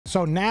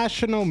So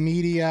national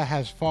media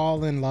has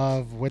fallen in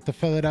love with the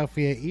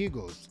Philadelphia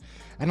Eagles,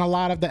 and a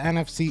lot of the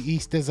NFC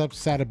East is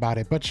upset about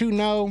it. But you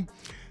know,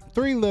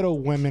 three little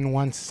women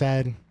once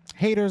said,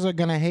 haters are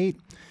gonna hate,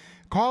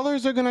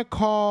 callers are gonna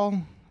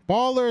call,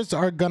 ballers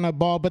are gonna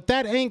ball, but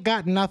that ain't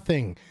got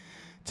nothing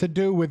to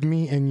do with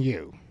me and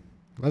you.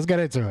 Let's get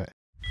into it.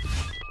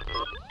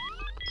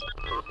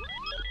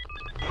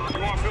 You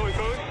want Philly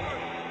food?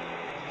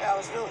 Yeah,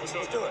 let's do it.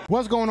 Let's do it.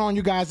 What's going on,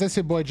 you guys? This is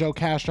your boy Joe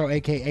Castro,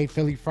 aka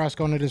Philly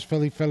Fresco, and it is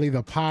Philly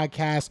the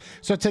podcast.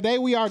 So today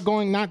we are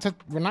going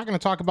we're not going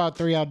to talk about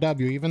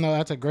 3LW, even though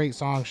that's a great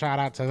song. Shout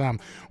out to them.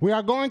 We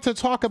are going to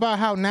talk about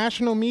how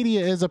national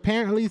media is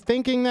apparently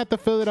thinking that the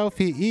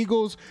Philadelphia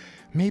Eagles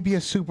may be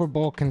a Super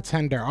Bowl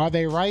contender. Are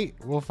they right?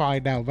 We'll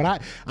find out.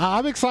 But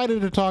I'm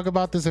excited to talk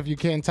about this, if you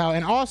can't tell.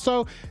 And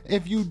also,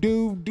 if you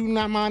do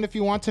not mind, if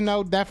you want to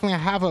know, definitely I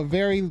have a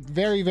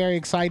very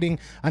exciting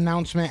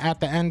announcement at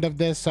the end of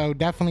this. So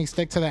definitely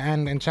stick to the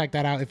end and check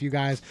that out if you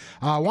guys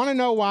want to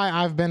know why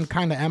I've been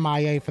kind of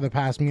MIA for the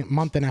past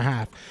month and a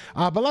half.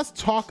 But let's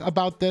talk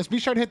about this. Be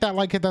sure to hit that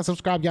like, hit that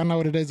subscribe. Y'all know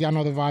what it is. Y'all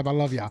know the vibe. I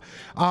love y'all.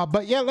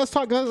 But yeah, let's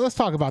talk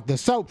about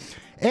this. So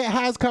it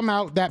has come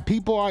out that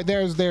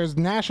there's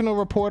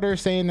national reporters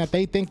saying that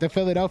they think the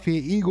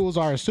Philadelphia Eagles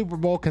are a Super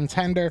Bowl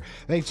contender.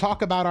 They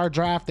talk about our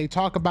draft. They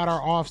talk about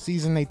our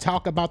offseason. They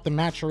talk about the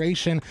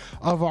maturation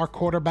of our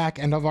quarterback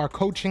and of our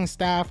coaching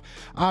staff.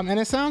 And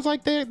it sounds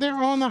like they're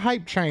on the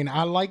hype train.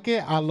 I like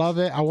it. I love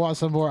it. I want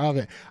some more of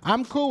it.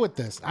 I'm cool with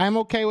this. I'm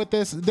okay with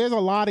this. There's a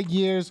lot of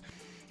years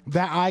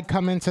that I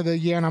come into the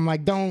year and I'm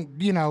like,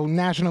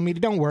 national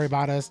media, don't worry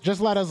about us. Just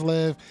let us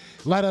live.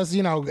 Let us,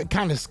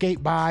 kind of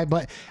skate by.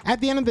 But at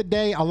the end of the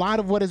day, a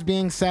lot of what is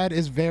being said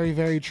is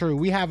very true.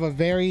 We have a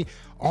very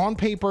on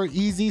paper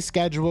easy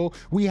schedule.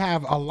 We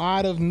have a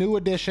lot of new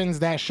additions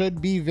that should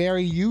be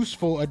very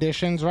useful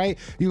additions, right?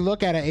 You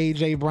look at an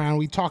AJ Brown,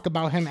 we talk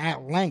about him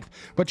at length,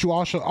 but you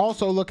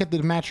also look at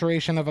the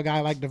maturation of a guy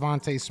like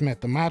Devontae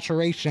Smith, the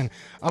maturation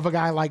of a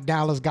guy like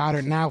Dallas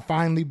Goedert now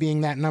finally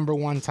being that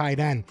 #1 tight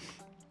end.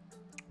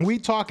 We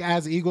talk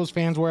as Eagles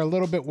fans, we're a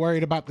little bit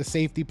worried about the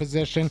safety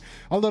position,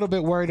 a little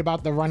bit worried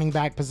about the running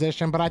back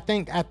position, but I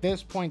think at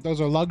this point,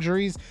 those are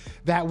luxuries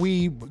that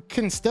we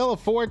can still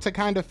afford to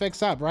kind of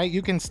fix up, right?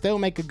 You can still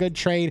make a good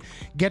trade,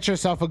 get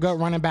yourself a good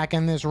running back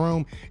in this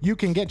room. You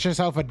can get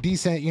yourself a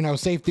decent,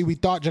 safety. We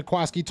thought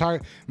Jaquiski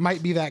Tartt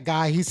might be that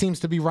guy. He seems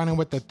to be running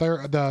with the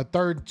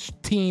third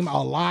team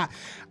a lot.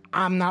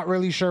 I'm not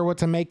really sure what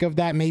to make of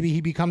that. Maybe he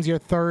becomes your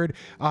third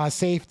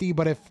safety,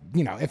 but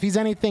if he's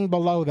anything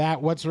below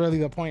that, what's really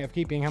the point of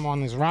keeping him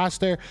on this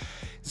roster?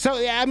 So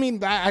yeah, I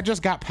mean, I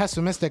just got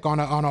pessimistic on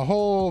a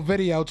whole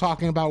video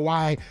talking about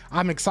why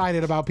I'm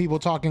excited about people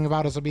talking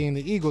about us being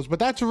the Eagles, but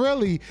that's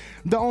really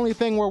the only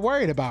thing we're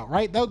worried about,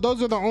 right?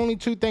 Those are the only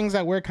two things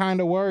that we're kind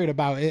of worried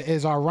about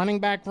is our running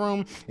back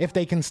room, if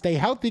they can stay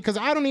healthy, because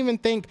I don't even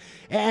think,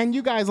 and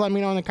you guys let me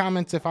know in the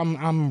comments if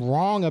I'm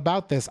wrong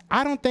about this,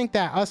 I don't think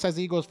that us as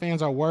Eagles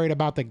fans are worried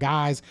about the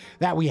guys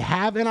that we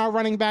have in our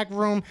running back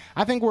room.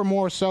 I think we're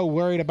more so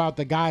worried about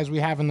the guys we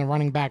have in the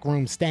running back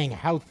room staying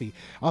healthy.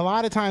 A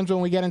lot of times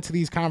when we get into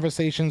these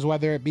conversations,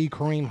 whether it be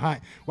Kareem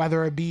Hunt,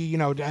 whether it be,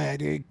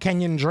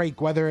 Kenyon Drake,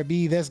 whether it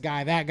be this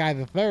guy, that guy,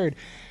 the third,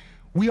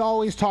 we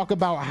always talk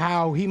about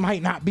how he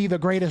might not be the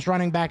greatest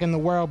running back in the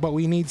world, but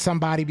we need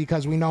somebody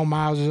because we know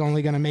Miles is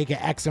only going to make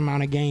it X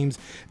amount of games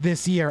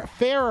this year.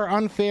 Fair or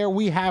unfair,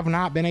 we have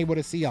not been able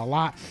to see a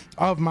lot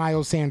of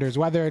Miles Sanders,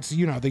 whether it's,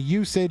 the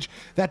usage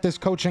that this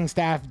coaching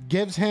staff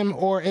gives him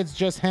or it's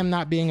just him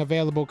not being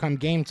available come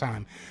game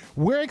time.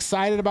 We're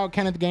excited about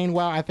Kenneth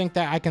Gainwell. I think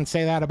that I can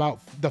say that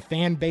about the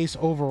fan base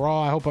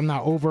overall. I hope I'm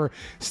not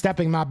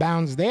overstepping my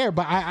bounds there,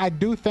 but I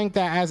do think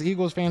that as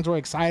Eagles fans, we're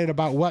excited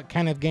about what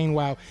Kenneth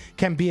Gainwell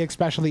can be,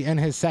 especially in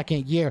his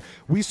second year.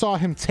 We saw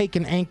him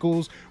taking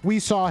ankles. We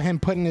saw him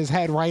putting his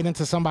head right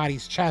into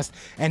somebody's chest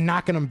and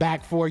knocking him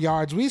back 4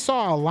 yards. We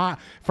saw a lot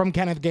from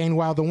Kenneth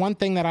Gainwell. The one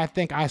thing that I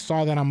think I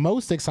saw that I'm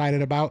most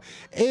excited about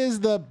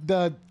is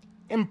the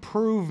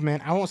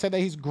improvement. I won't say that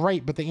he's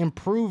great, but the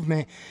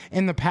improvement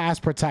in the pass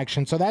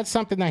protection. So that's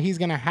something that he's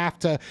going to have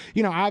to,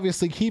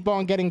 obviously keep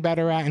on getting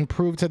better at and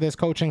prove to this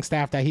coaching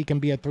staff that he can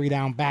be a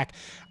 3-down back.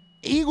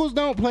 Eagles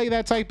don't play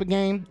that type of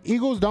game.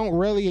 Eagles don't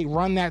really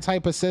run that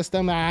type of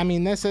system. I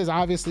mean, this is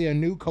obviously a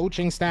new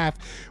coaching staff.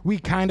 We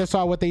kind of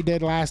saw what they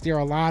did last year.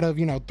 A lot of,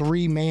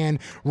 3-man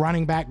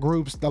running back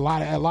groups, a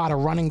lot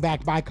of running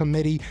back by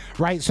committee,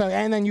 right? So,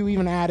 and then you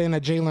even add in a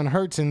Jalen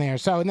Hurts in there.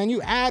 So, and then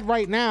you add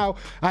right now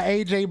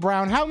AJ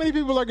Brown. How many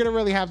people are going to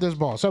really have this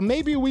ball? So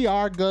maybe we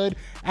are good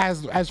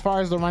as far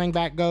as the running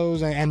back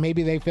goes, and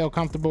maybe they feel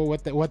comfortable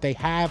with what they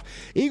have.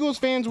 Eagles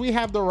fans, we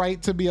have the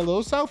right to be a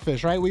little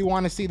selfish, right? We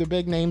want to see the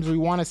big names. We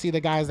want to see the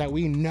guys that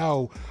we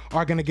know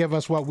are going to give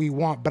us what we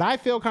want. But I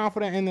feel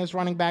confident in this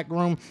running back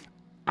room.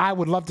 I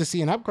would love to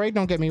see an upgrade,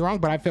 don't get me wrong,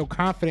 but I feel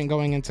confident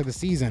going into the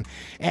season.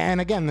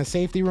 And again, the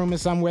safety room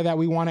is somewhere that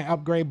we want to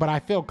upgrade, but I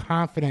feel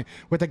confident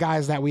with the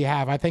guys that we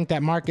have. I think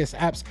that Marcus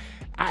Epps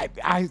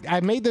I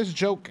made this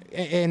joke,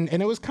 and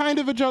it was kind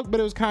of a joke, but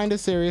it was kind of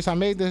serious. I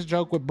made this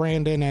joke with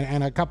Brandon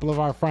and a couple of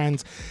our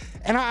friends.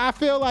 And I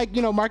feel like,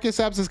 Marcus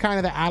Epps is kind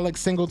of the Alex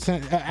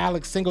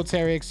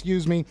Singletary,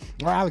 excuse me,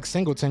 or Alex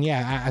Singleton.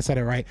 Yeah, I said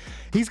it right.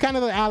 He's kind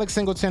of the Alex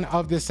Singleton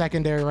of this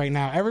secondary right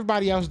now.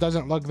 Everybody else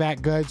doesn't look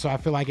that good, so I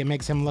feel like it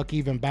makes him look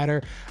even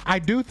better. I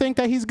do think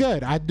that he's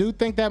good. I do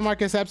think that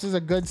Marcus Epps is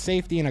a good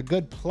safety and a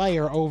good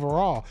player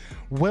overall.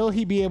 Will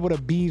he be able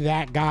to be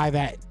that guy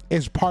that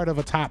is part of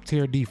a top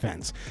tier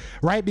defense,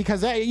 right?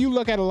 Because you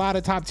look at a lot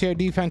of top tier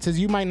defenses,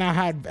 you might not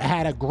have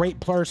had a great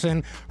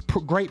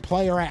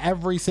player at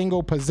every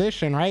single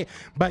position, right?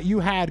 But you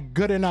had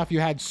good enough,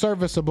 you had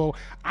serviceable.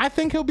 I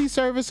think he'll be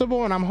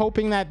serviceable, and I'm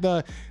hoping that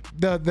the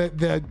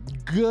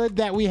good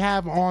that we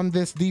have on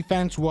this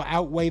defense will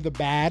outweigh the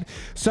bad.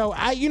 So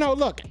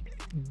look,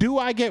 do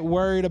I get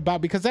worried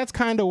about, because that's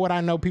kind of what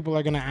I know people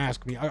are going to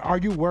ask me. Are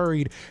you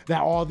worried that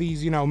all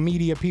these,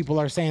 media people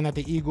are saying that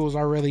the Eagles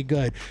are really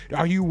good?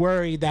 Are you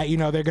worried that,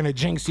 they're going to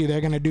jinx you?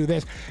 They're going to do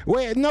this?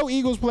 Well, no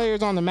Eagles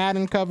players on the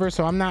Madden cover,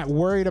 so I'm not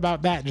worried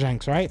about that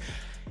jinx, right?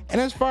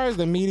 And as far as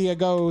the media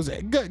goes,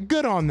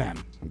 good on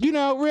them.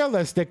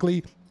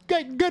 Realistically,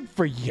 good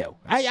for you.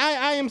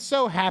 I am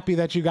so happy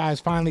that you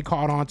guys finally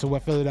caught on to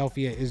what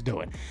Philadelphia is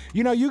doing.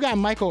 You got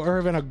Michael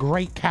Irvin, a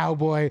great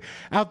Cowboy,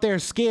 out there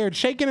scared,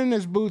 shaking in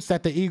his boots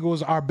that the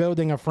Eagles are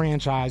building a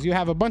franchise. You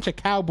have a bunch of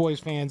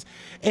Cowboys fans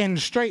in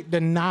straight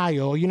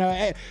denial. You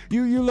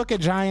look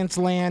at Giants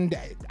land,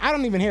 I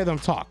don't even hear them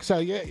talk. So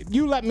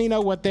you let me know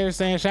what they're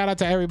saying. Shout out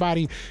to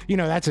everybody,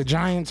 that's a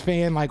Giants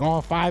fan, like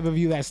all 5 of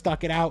you that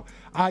stuck it out.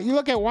 You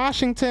look at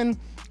Washington,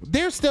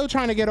 they're still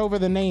trying to get over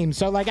the name.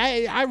 So,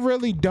 I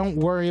really don't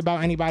worry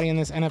about anybody in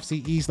this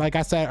NFC East. Like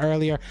I said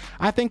earlier,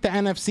 I think the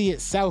NFC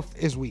itself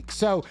is weak.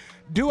 So,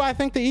 do I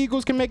think the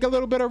Eagles can make a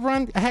little bit of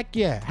run? Heck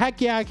yeah,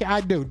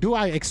 I do. Do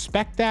I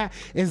expect that?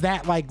 Is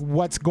that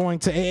what's going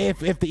to, if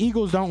the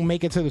Eagles don't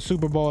make it to the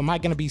Super Bowl, am I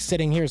going to be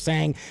sitting here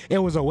saying it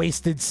was a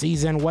wasted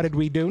season? What did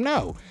we do?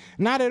 No,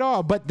 not at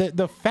all. But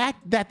the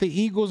fact that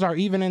the Eagles are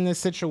even in this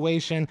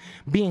situation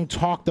being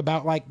talked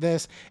about like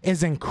this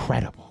is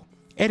incredible.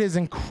 It is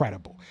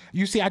incredible.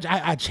 You see,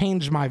 I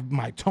changed my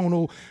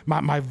tonal,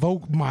 my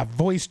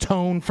voice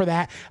tone for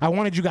that. I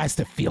wanted you guys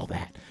to feel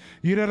that.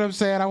 You know what I'm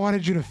saying? I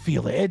wanted you to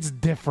feel it. It's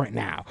different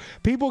now.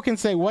 People can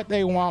say what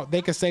they want.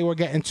 They can say we're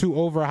getting too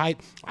overhyped.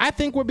 I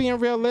think we're being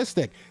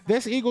realistic.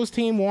 This Eagles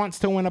team wants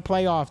to win a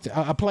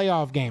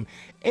playoff game.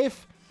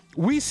 If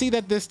we see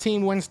that this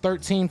team wins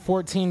 13,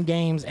 14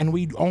 games and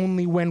we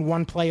only win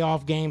one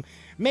playoff game,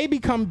 maybe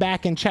come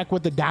back and check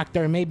with the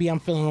doctor. Maybe I'm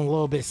feeling a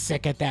little bit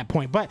sick at that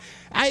point. But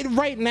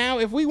right now,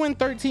 if we win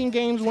 13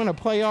 games, win a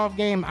playoff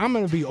game, I'm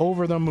going to be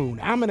over the moon.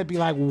 I'm going to be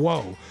like,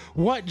 whoa,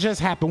 what just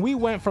happened? We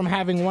went from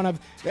having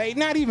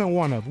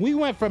we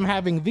went from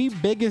having the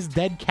biggest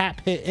dead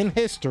cap hit in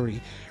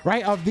history,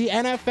 right, of the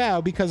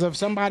NFL because of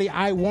somebody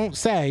I won't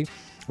say,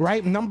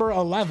 right, number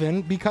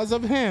 11, because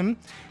of him.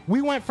 We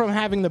went from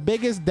having the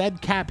biggest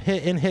dead cap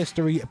hit in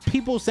history,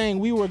 people saying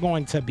we were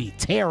going to be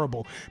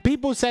terrible.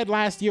 People said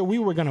last year we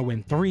were going to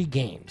win 3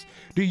 games.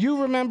 Do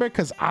you remember?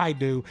 Because I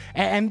do.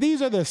 And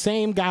these are the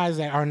same guys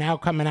that are now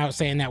coming out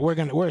saying that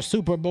we're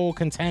Super Bowl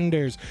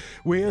contenders.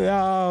 We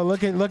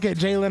look at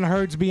Jalen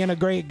Hurts being a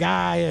great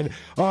guy, and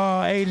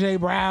AJ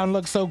Brown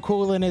looks so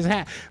cool in his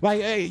hat.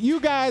 Hey, you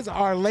guys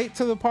are late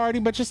to the party,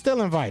 but you're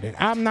still invited.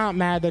 I'm not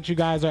mad that you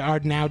guys are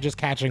now just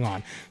catching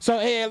on. So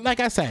like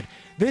I said,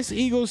 this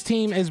Eagles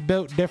team is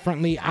built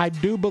differently. I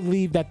do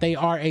believe that they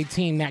are a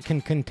team that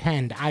can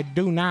contend. I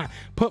do not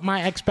put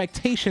my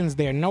expectations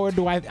there, nor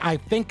do I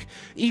think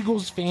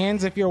Eagles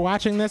fans, if you're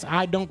watching this,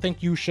 I don't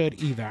think you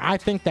should either. I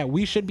think that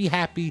we should be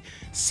happy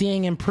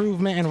seeing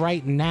improvement, and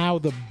right now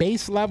the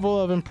base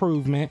level of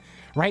improvement,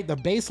 right? The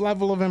base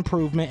level of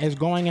improvement is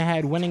going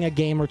ahead, winning a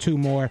game or 2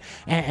 more,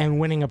 and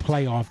winning a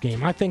playoff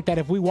game. I think that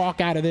if we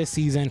walk out of this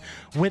season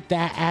with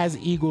that as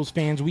Eagles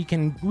fans, we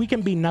can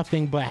be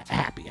nothing but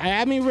happy.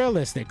 I mean,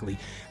 realistically,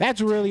 that's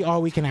really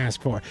all we can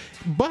ask for.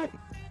 But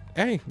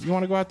hey, you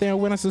want to go out there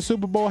and win us a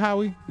Super Bowl,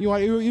 Howie? You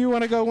want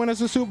to go win us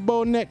a Super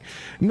Bowl, Nick?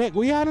 Nick,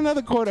 we had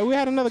another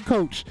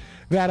coach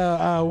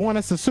that won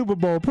us a Super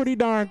Bowl pretty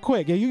darn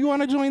quick. You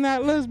want to join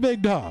that list,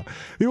 big dog?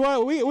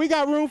 We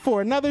got room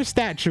for another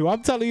statue.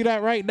 I'm telling you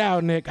that right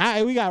now, Nick.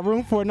 We got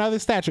room for another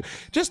statue.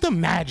 Just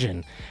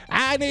imagine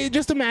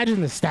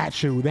the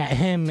statue that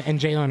him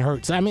and Jalen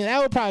Hurts. I mean, that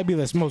would probably be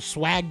the most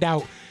swagged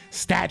out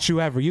statue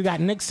ever. You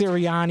got Nick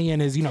Sirianni in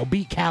his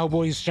beat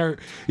Cowboys shirt.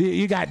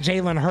 You got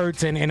Jalen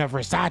Hurts in a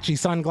Versace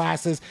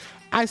sunglasses.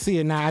 I see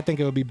it now. I think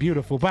it would be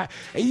beautiful. But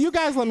you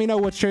guys let me know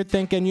what you're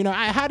thinking.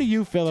 How do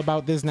you feel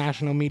about this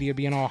national media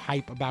being all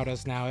hype about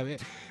us now?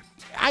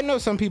 I know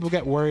some people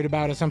get worried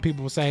about it. Some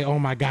people say, oh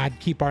my God,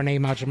 keep our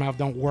name out your mouth.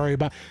 Don't worry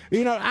about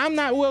it. I'm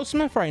not Will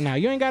Smith right now.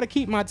 You ain't got to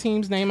keep my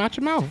team's name out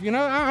your mouth.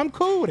 I'm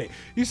cool with it.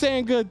 You're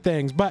saying good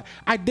things. But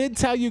I did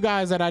tell you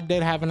guys that I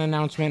did have an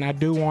announcement. I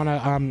do want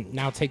to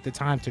now take the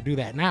time to do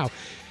that now.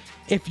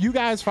 if you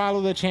guys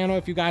follow the channel,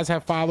 if you guys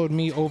have followed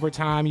me over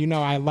time, you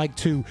know I like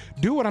to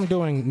do what I'm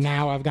doing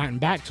now. I've gotten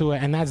back to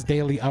it, and that's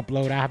daily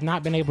upload. I have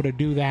not been able to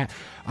do that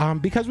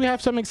because we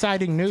have some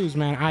exciting news,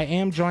 man. I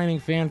am joining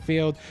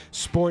Fanfield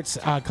Sports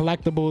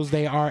Collectibles.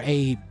 They are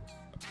a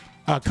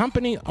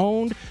company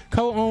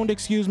co-owned,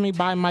 excuse me,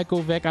 by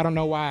Michael Vick. I don't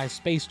know why I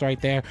spaced right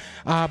there,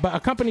 but a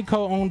company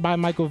co-owned by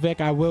Michael Vick.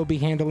 I will be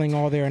handling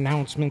all their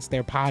announcements,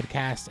 their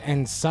podcasts,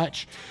 and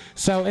such.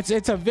 So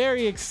it's a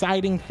very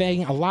exciting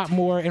thing. A lot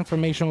more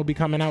information will be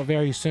coming out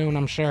very soon.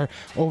 I'm sure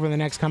over the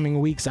next coming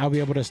weeks, I'll be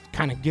able to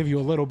kind of give you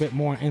a little bit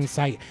more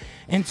insight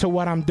into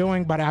what I'm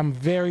doing, but I'm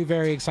very,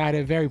 very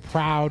excited, very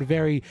proud,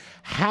 very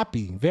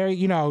happy, very,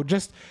 you know,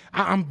 just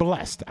I'm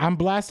blessed. I'm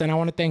blessed, and I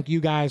want to thank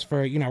you guys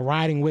for, you know,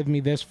 riding with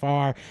me this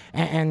far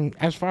and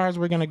as far as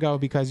we're gonna go,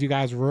 because you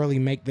guys really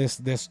make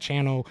this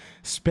channel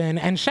spin.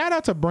 And shout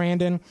out to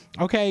Brandon,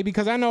 okay,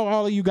 because I know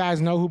all of you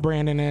guys know who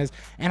Brandon is,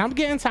 and I'm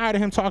getting tired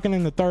of him talking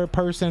in the third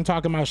person,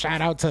 talking about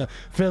shout out to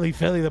Philly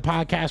the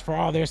podcast for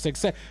all their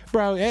success.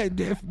 Bro,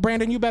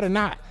 Brandon, you better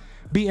not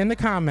be in the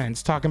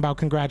comments talking about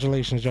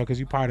congratulations, Joe, because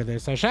you're part of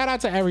this. So shout out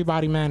to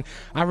everybody, man.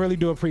 I really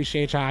do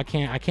appreciate y'all. I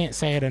can't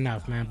say it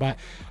enough, man. But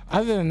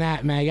other than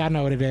that, man, y'all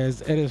know what it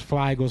is. It is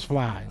Fly Eagles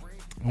Fly.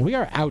 And we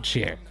are out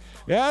here.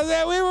 You know what I'm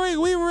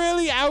saying? We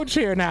really out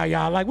here now,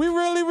 y'all. Like, we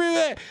really.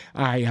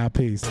 All right, y'all.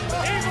 Peace. Eagles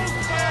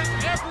flag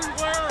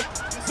everywhere.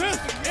 This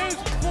is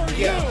for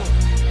you.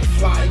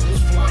 Fly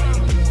Eagles flying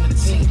on the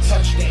team.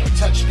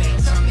 Touchdown.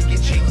 Time to get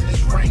Jalen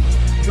this ring.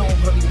 You don't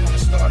really want to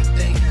start a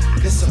thing.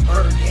 This a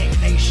bird game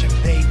nation,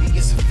 baby.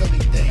 It's a Philly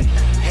thing.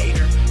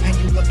 Hater, and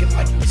you looking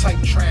like you type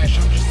trash.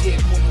 I'm just here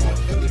calling on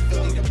Philly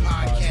the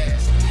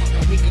podcast.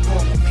 And we can call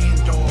a man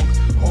dog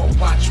or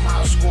watch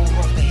Miles score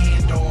off the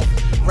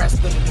handoff.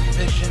 Rest of the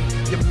division,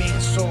 your man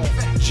saw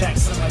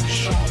Jackson like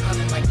Sean,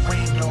 hunting like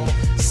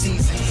Randolph.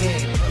 Season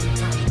here, early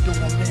time to do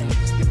 'em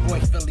in. Your boy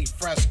Philly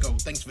Fresco.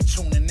 Thanks for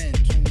tuning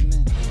in.